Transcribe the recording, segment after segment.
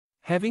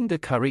Having the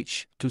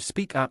courage to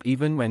speak up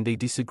even when they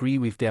disagree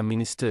with their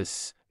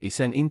ministers is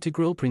an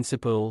integral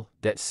principle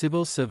that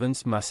civil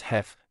servants must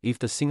have if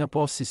the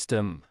Singapore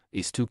system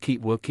is to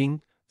keep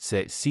working,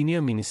 said Senior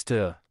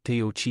Minister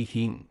Teo Chee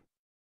Hean.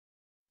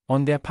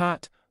 On their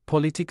part,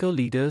 political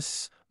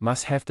leaders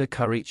must have the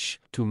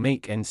courage to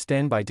make and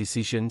stand by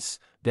decisions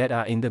that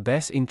are in the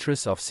best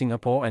interests of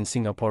Singapore and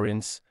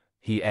Singaporeans,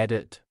 he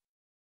added.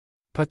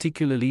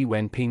 Particularly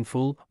when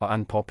painful or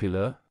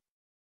unpopular.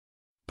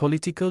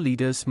 Political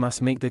leaders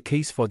must make the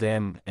case for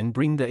them and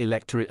bring the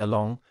electorate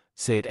along,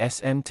 said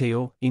SM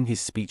Teo in his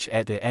speech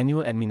at the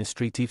annual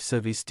Administrative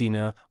Service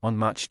Dinner on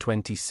March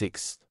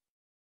 26.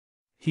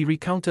 He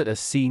recounted a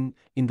scene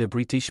in the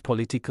British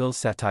political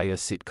satire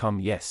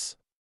sitcom Yes,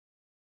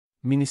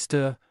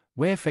 Minister,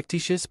 where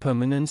factitious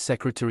Permanent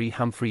Secretary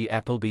Humphrey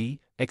Appleby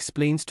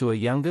explains to a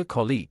younger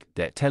colleague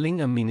that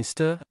telling a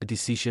minister a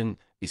decision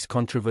is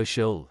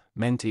controversial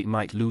meant it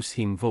might lose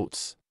him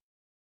votes,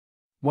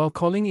 while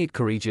calling it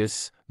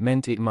courageous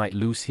meant it might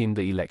lose him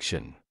the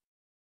election.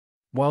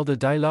 While the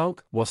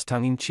dialogue was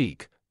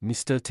tongue-in-cheek,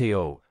 Mr.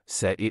 Teo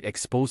said it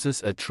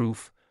exposes a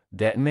truth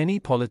that many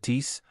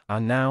polities are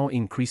now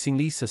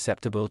increasingly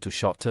susceptible to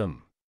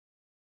short-term,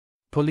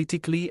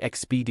 politically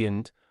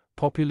expedient,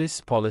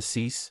 populist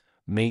policies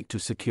made to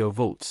secure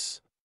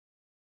votes.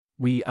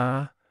 We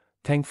are,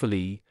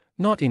 thankfully,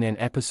 not in an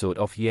episode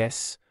of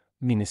Yes,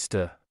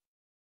 Minister.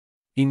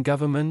 In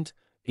government,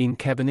 in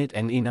cabinet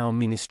and in our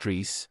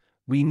ministries,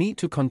 we need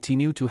to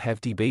continue to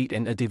have debate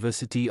and a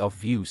diversity of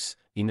views,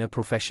 in a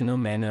professional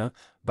manner,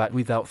 but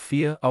without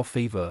fear or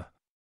favor.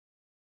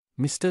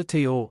 Mr.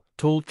 Teo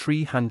told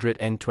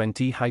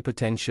 320 high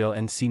potential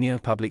and senior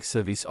public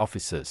service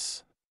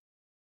officers.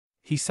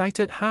 He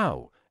cited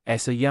how,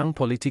 as a young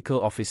political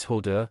office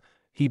holder,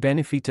 he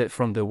benefited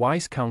from the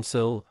wise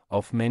counsel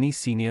of many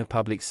senior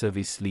public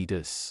service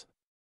leaders.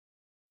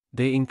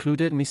 They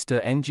included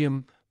Mr.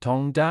 Ngiam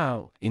Tong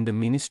Dao in the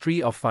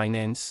Ministry of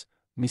Finance,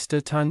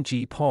 Mr. Tan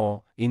Gee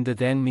Paw in the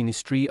then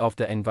Ministry of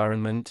the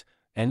Environment,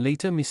 and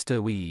later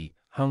Mr. Wee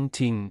Hung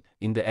Tin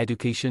in the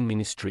Education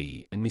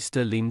Ministry, and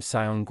Mr. Lim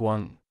Siong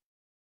Guan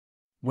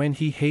when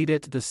he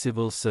headed the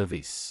civil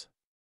service.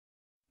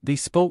 They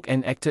spoke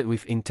and acted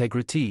with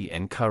integrity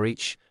and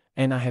courage,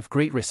 and I have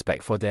great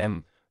respect for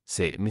them,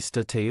 said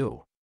Mr.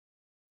 Teo.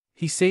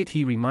 He said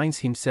he reminds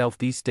himself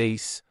these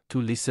days to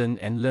listen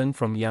and learn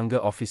from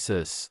younger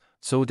officers,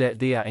 so that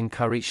they are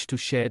encouraged to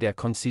share their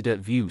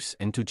considered views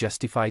and to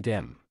justify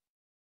them.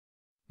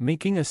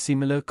 Making a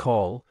similar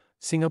call,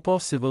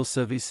 Singapore Civil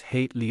Service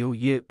head Leo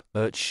Yip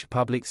urged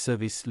public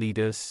service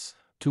leaders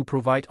to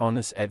provide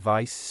honest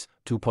advice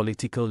to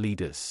political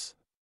leaders.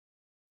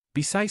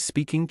 Besides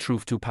speaking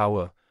truth to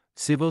power,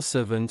 civil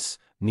servants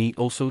need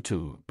also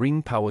to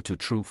bring power to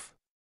truth,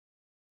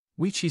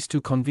 which is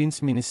to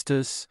convince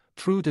ministers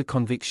through the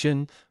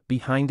conviction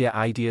behind their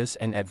ideas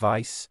and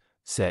advice,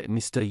 said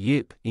Mr.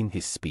 Yip in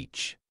his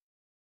speech.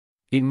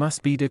 It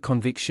must be the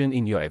conviction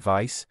in your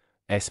advice,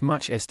 as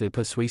much as the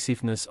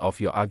persuasiveness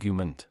of your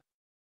argument,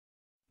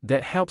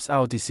 that helps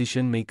our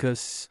decision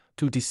makers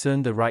to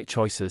discern the right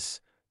choices,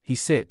 he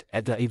said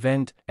at the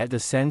event at the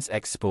SANS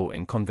Expo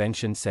and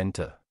Convention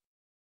Center.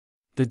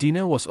 The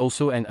dinner was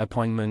also an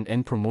appointment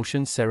and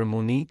promotion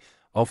ceremony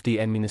of the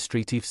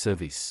administrative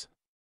service.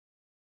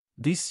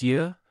 This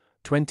year,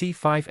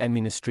 25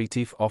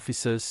 administrative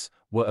officers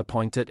were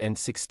appointed and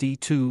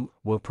 62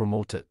 were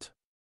promoted.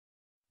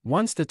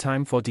 Once the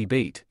time for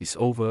debate is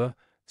over,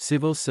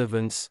 civil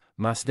servants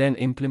must then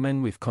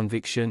implement with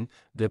conviction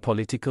the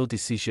political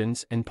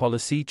decisions and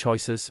policy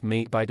choices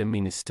made by the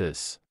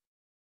ministers.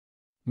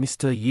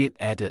 Mr. Yip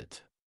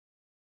added,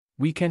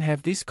 "We can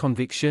have this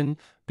conviction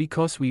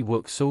because we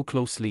work so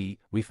closely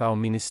with our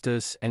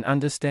ministers and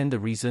understand the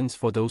reasons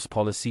for those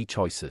policy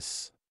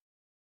choices."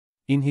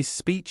 In his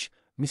speech,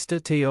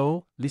 Mr.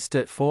 Teo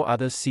listed 4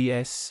 other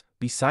CS,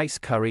 besides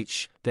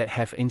courage, that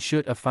have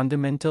ensured a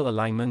fundamental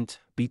alignment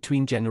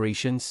between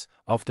generations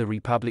of the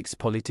Republic's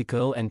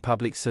political and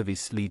public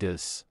service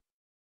leaders.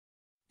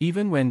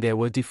 Even when there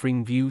were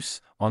differing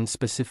views on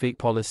specific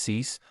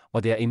policies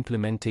or their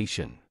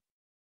implementation.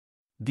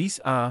 These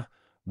are,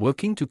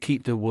 working to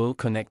keep the world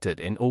connected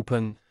and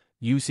open,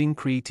 using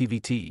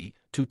creativity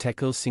to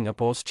tackle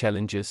Singapore's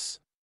challenges,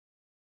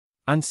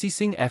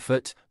 unceasing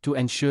effort to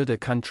ensure the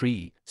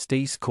country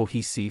stays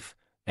cohesive,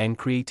 and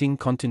creating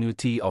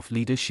continuity of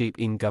leadership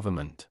in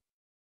government.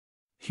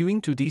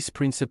 Hewing to these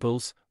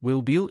principles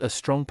will build a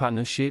strong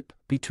partnership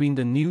between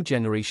the new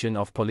generation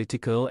of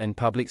political and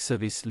public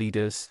service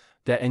leaders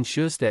that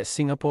ensures that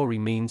Singapore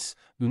remains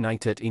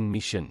united in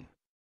mission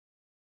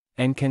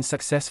and can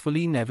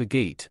successfully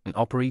navigate an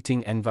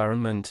operating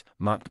environment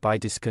marked by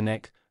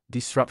disconnect,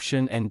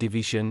 disruption and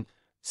division,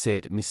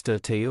 said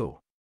Mr.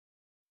 Teo.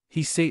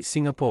 He said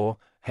Singapore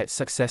had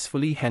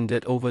successfully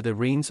handed over the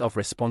reins of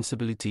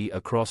responsibility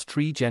across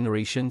 3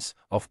 generations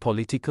of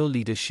political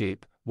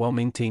leadership while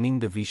maintaining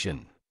the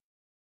vision,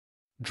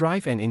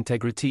 drive and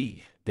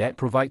integrity that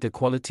provide the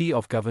quality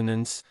of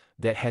governance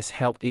that has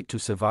helped it to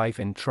survive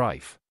and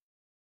thrive.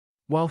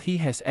 While he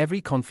has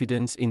every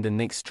confidence in the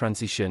next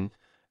transition,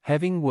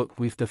 having worked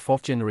with the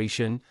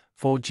fourth-generation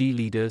 4G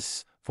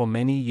leaders for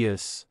many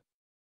years.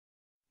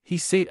 He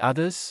said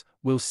others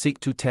will seek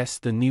to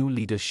test the new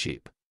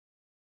leadership.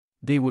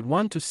 They would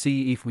want to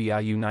see if we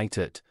are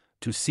united,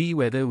 to see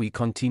whether we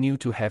continue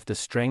to have the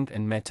strength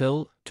and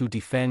mettle to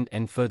defend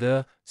and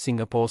further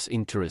Singapore's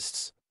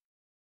interests,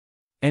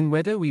 and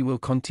whether we will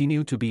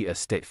continue to be a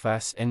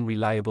steadfast and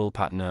reliable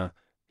partner,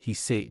 he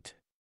said.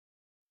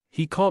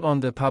 He called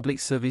on the public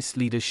service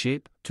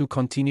leadership to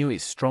continue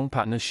its strong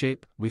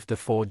partnership with the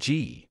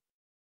 4G.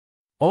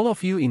 All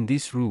of you in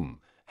this room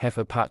have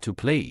a part to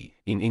play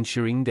in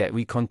ensuring that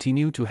we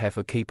continue to have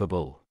a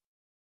capable,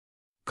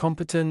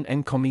 competent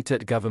and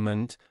committed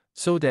government,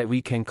 so that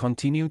we can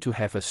continue to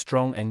have a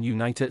strong and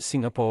united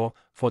Singapore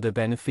for the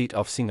benefit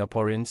of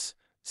Singaporeans,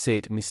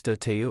 said Mr.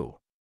 Teo.